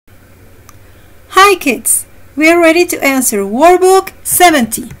Hi kids, we are ready to answer Workbook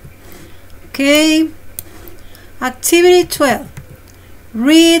 70. Okay, Activity 12.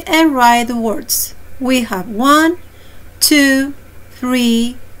 Read and write the words. We have 1, 2,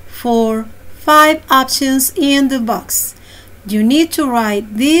 3, 4, 5 options in the box. You need to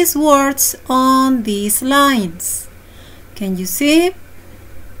write these words on these lines. Can you see?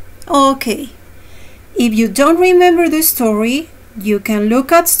 Okay. If you don't remember the story, you can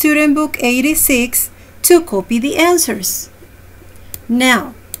look at Student Book 86 to copy the answers.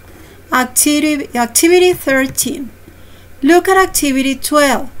 Now, Activity 13. Look at Activity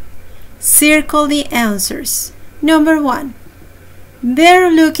 12. Circle the answers. Number 1. They're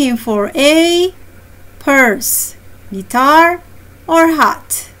looking for a purse, guitar, or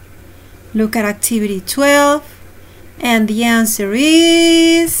hat. Look at Activity 12 and the answer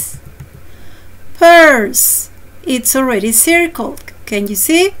is purse. It's already circled. Can you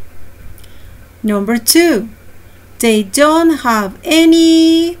see? Number 2. They don't have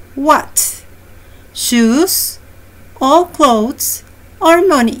any what? Shoes, old clothes, or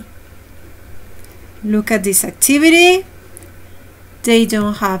money. Look at this activity. They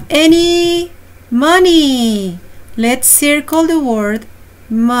don't have any money. Let's circle the word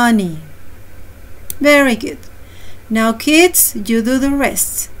money. Very good. Now kids, you do the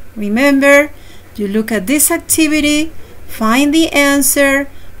rest. Remember, you look at this activity, find the answer,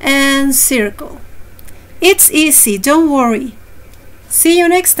 and circle. It's easy, don't worry. See you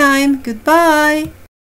next time. Goodbye.